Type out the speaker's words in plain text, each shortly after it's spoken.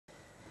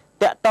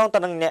តាក់ទងទៅ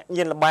នឹងអ្នក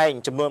ញៀនល្បែង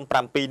ចំនួន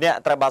7នាក់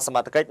ត្រូវបានសម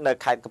ត្ថកិច្ចនៅ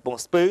ខេត្តកំពង់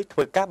ស្ពឺធ្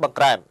វើការបង្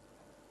ក្រាប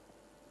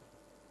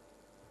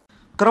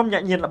ក្រុមអ្ន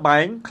កញៀនល្បែ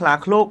ងខ្លា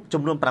ឃ្លោក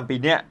ចំនួន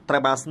7នាក់ត្រូ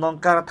វបានស្នង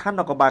ការដ្ឋាន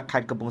នគរបាលខេ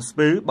ត្តកំពង់ស្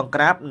ពឺបង្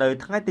ក្រាបនៅ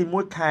ថ្ងៃទី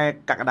1ខែ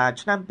កក្កដា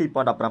ឆ្នាំ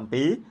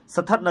2017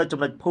ស្ថិតនៅចំ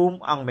ណុចភូមិ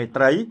អង្គមេ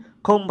ត្រី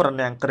ឃុំរ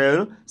នាំងគ្រើល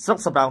ស្រុក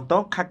សំរោងទ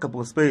ងខេត្តកំព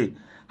ង់ស្ពឺ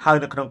ហើយ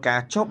នៅក្នុងការ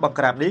ចុះបង្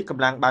ក្រាបនេះក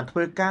ម្លាំងបានធ្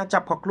វើការចា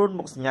ប់ខុសខ្លួន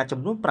មុខសញ្ញាចំ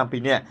នួន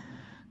7នាក់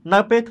នៅ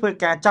ពេលធ្វើ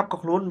ការចាប់ខុស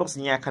ខ្លួនមុខស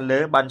ញ្ញាខាងលើ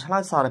បានឆ្លើ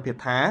យសារភាព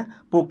ថា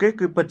ពួកគេ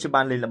គឺពិតជា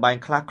បានលេងល្បែង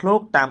ខ្លាឃ្លោក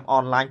តាមអ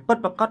នឡាញពិត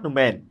ប្រាកដនោះ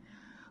មែន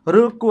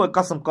ឬគួរឲ្យក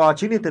ត់សម្គាល់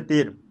ជាងនេះទៅ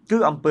ទៀតគឺ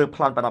អង្គើប្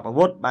លន់ប្រដាប់អា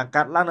វុធបាន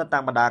កាត់ឡើងនៅតា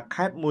មបណ្ដា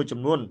ខេត្តមួយចំ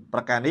នួនប្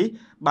រការនេះ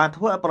បាន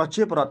ធ្វើឲ្យប្រ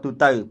ជាពលរដ្ឋទូ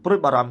ទៅព្រួយ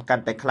បារម្ភកា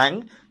ន់តែខ្លាំង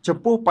ចំ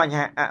ពោះបញ្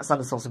ហាអស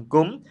ន្តិសុខសង្គ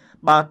ម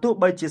បើទោះ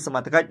បីជាសម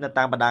ត្ថកិច្ចនៅ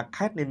តាមបណ្ដា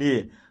ខេត្តនានា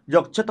យ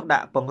កចិត្តទុកដា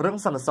ក់ពង្រឹង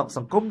សន្តិសុខស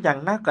ង្គមយ៉ាង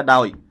ណាក៏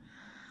ដោយ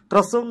ក្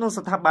រសួងនិង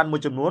ស្ថាប័នមួ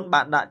យចំនួន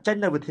បានដាក់ចេញ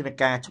នូវវិធាន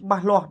ការច្បា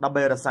ស់លាស់ដើម្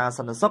បីរក្សាស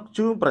ន្តិសុខ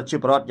ជូនប្រជា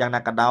ពលរដ្ឋយ៉ាង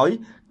ណាក៏ដោយ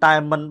តែ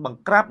មិនបង្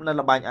ក្រាបនៅ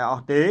ល្បែងឲ្យអ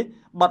ស់ទេ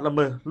បទល្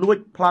មើសលួច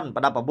ប្លន់ប្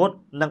រដាប់អាវុធ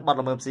និងបទ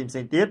ល្មើសផ្សេង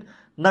ៗទៀត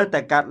នៅតែ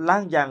កើតឡើ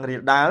ងយ៉ាងរា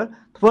លដាល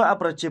ធ្វើឲ្យ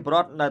ប្រជាពលរ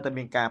ដ្ឋនៅតែ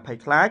មានការភ័យ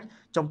ខ្លាច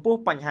ចំពោះ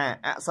បញ្ហា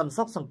អសន្តិ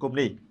សុខសង្គម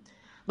នេះ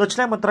ដូច្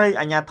នេះមន្ត្រី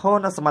អាជ្ញាធរ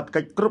និងសមត្ថ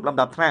កិច្ចគ្រប់លំ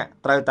ដាប់ថ្នាក់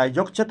ត្រូវតែយ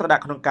កចិត្តទុកដា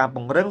ក់ក្នុងការព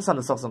ង្រឹងសន្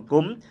តិសុខសង្គ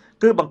ម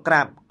គឺបង្ក្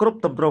រាបគ្រប់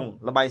ទម្រង់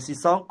ល្បែងស៊ី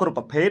សងគ្រប់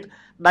ប្រភេទ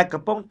ដែល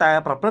កំពុងតែ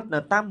ប្រព្រឹត្តនៅ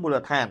តាមមូល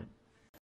ដ្ឋាន។